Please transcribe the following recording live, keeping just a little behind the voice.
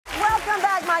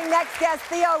My next guest,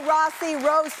 Theo Rossi,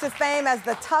 rose to fame as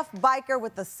the tough biker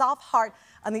with the soft heart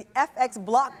on the FX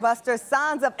blockbuster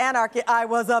Sons of Anarchy. I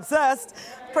was obsessed,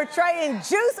 portraying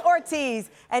Juice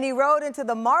Ortiz, and he rode into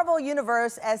the Marvel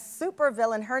Universe as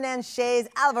supervillain Hernan Shays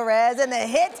Alvarez in the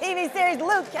hit TV series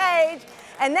Luke Cage.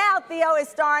 And now Theo is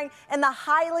starring in the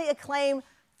highly acclaimed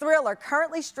thriller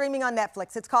currently streaming on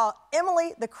Netflix. It's called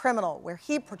Emily the Criminal, where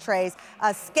he portrays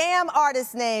a scam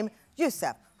artist named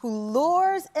Yusuf, who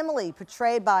lures Emily,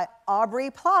 portrayed by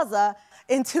Aubrey Plaza,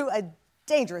 into a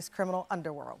dangerous criminal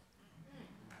underworld.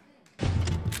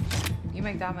 You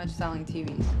make that much selling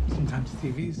TVs? Sometimes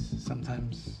TVs,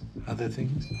 sometimes other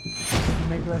things. You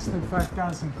make less than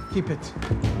 5,000. Keep it.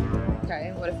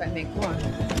 Okay, what if I make more?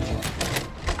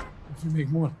 If you make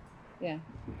more. Yeah.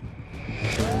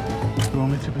 You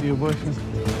want me to be your boyfriend?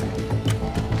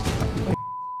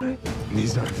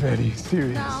 These are very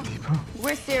serious people.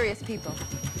 We're serious people.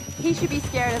 He should be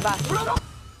scared of us.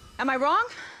 Am I wrong?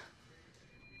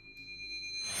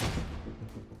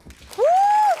 Woo!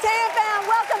 Tan fam,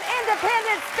 welcome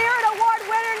Independent Spirit Award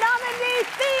winner nominee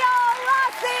Theo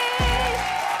Rossi!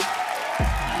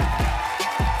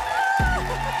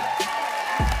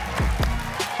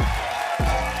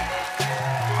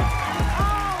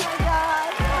 Oh my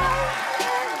God.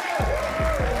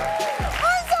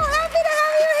 I'm so happy to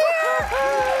have you here!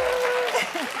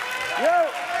 Yo!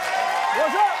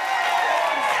 What's up?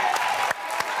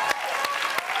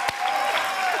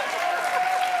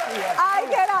 I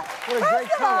cannot. What a great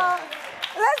First of all,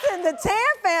 listen, the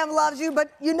Tan fam loves you,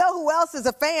 but you know who else is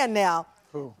a fan now?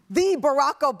 Who? The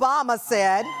Barack Obama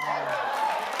said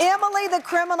Emily the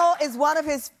Criminal is one of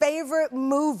his favorite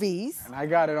movies. And I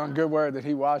got it on good word that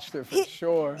he watched it for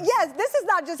sure. Yes, this is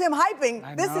not just him hyping.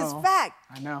 This is fact.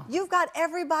 I know. You've got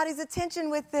everybody's attention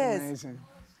with this. Amazing.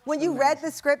 When you read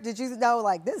the script, did you know,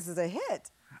 like, this is a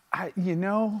hit?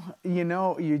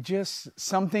 You just,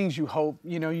 some things you hope,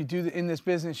 you do in this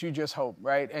business, you just hope,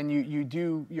 right? And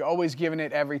you're always giving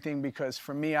it everything, because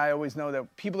for me, I always know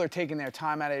that people are taking their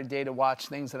time out of their day to watch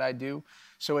things that I do.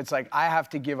 So it's like, I have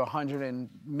to give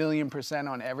 100,000,000%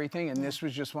 on everything. And this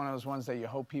was just one of those ones that you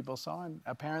hope people saw, and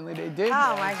apparently they did.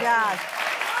 Oh my gosh.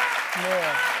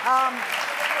 Yeah.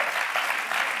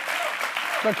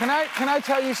 But can I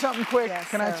tell you something quick? Yes,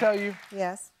 can I tell you?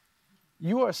 Yes.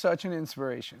 You are such an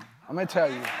inspiration. I'm gonna tell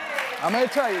you.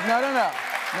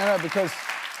 No, because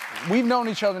we've known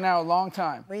each other now a long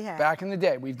time. We have. Back in the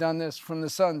day. We've done this from the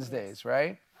Suns days,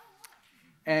 right?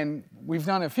 And we've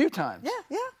done it a few times.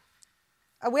 Yeah.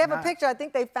 We have a picture. I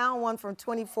think they found one from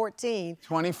 2014.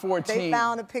 2014. They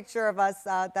found a picture of us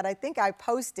that I think I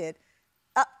posted.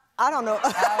 I don't know.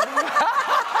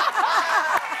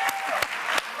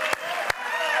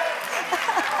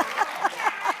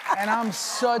 And I'm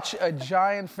such a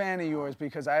giant fan of yours,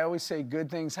 because I always say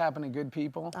good things happen to good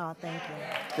people. Oh, thank you.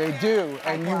 They do,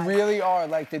 and you really are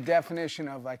like the definition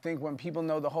of, I think, when people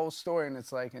know the whole story and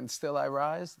it's like, and still I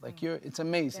rise, like it's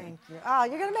amazing. Thank you. Oh,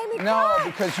 you're gonna make me No, cry.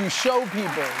 because you show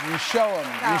people, you show them.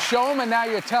 No. You show them and now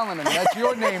you're telling them. That's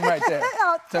your name right there.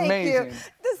 Oh, it's amazing. You.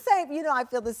 The same, I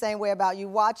feel the same way about you.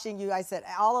 Watching you, I said,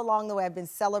 all along the way I've been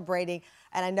celebrating,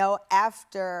 and I know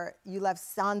after you left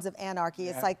Sons of Anarchy,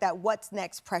 it's like that what's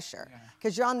next pressure.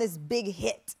 Because you're on this big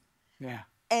hit. Yeah.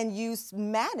 And you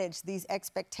manage these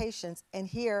expectations, and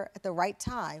here at the right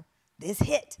time, this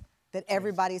hit that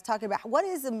everybody's talking about. What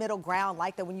is the middle ground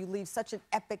like that when you leave such an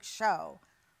epic show?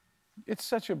 It's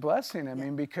such a blessing. I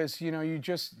mean, because you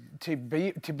just to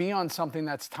be on something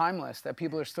that's timeless, that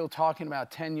people are still talking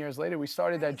about 10 years later. We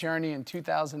started that journey in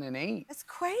 2008. That's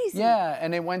crazy. Yeah,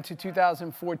 and it went to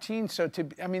 2014. So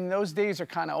those days are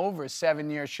kind of over.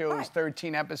 7-year shows,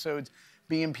 13 episodes,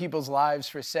 be in people's lives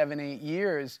for 7-8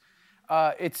 years.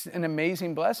 It's an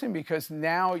amazing blessing, because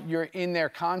now you're in their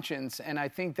conscience, and I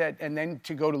think that, and then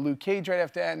to go to Luke Cage right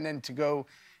after that, and then to go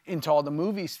into all the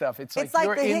movie stuff, it's like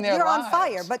you're in their lives. You're on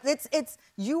fire, but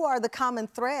you are the common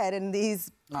thread in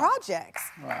these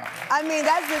projects. Wow. I mean,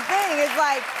 that's the thing. It's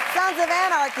like Sons of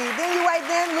Anarchy, then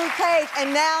Luke Cage,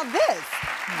 and now this.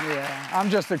 Yeah, I'm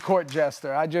just a court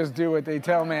jester. I just do what they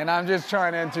tell me, and I'm just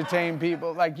trying to entertain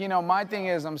people. Like, my thing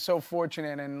is, I'm so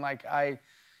fortunate, and like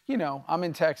I'm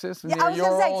in Texas, near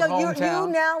your old hometown.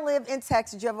 You now live in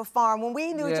Texas. You have a farm. When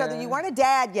we knew each other, you weren't a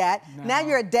dad yet. No. Now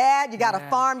you're a dad. You got a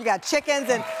farm. You got chickens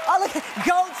and look at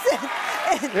goats.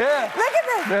 And look at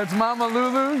this. That's Mama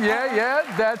Lulu. Yeah.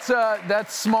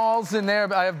 That's Smalls in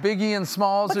there. I have Biggie and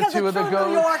Smalls are two of the goats.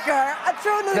 A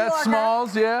true New Yorker. That's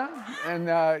Smalls. Yeah. And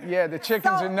the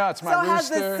chickens are nuts. My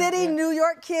rooster. So has the city New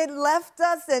York kid left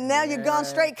us, and now you're gone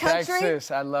straight country? Texas,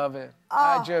 I love it.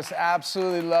 I just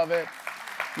absolutely love it.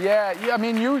 Yeah, I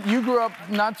mean, you grew up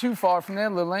not too far from there,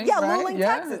 Luling, yeah, right? Luling,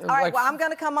 Texas. All right, well, I'm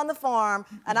gonna come on the farm,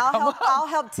 and I'll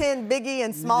help tend Biggie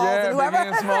and Smalls and whoever. Biggie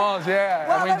and Smalls, yeah.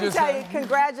 Well, let me tell you,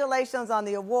 congratulations on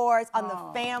the awards, on the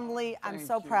family. I'm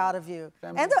so proud of you.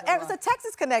 And it's a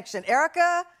Texas connection.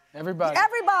 Erica. Everybody.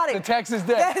 Everybody. The Texas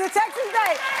Day. The Texas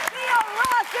Day. Theo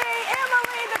Rossi,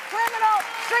 Emily the Criminal,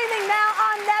 streaming now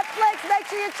on Netflix. Make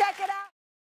sure you check it out.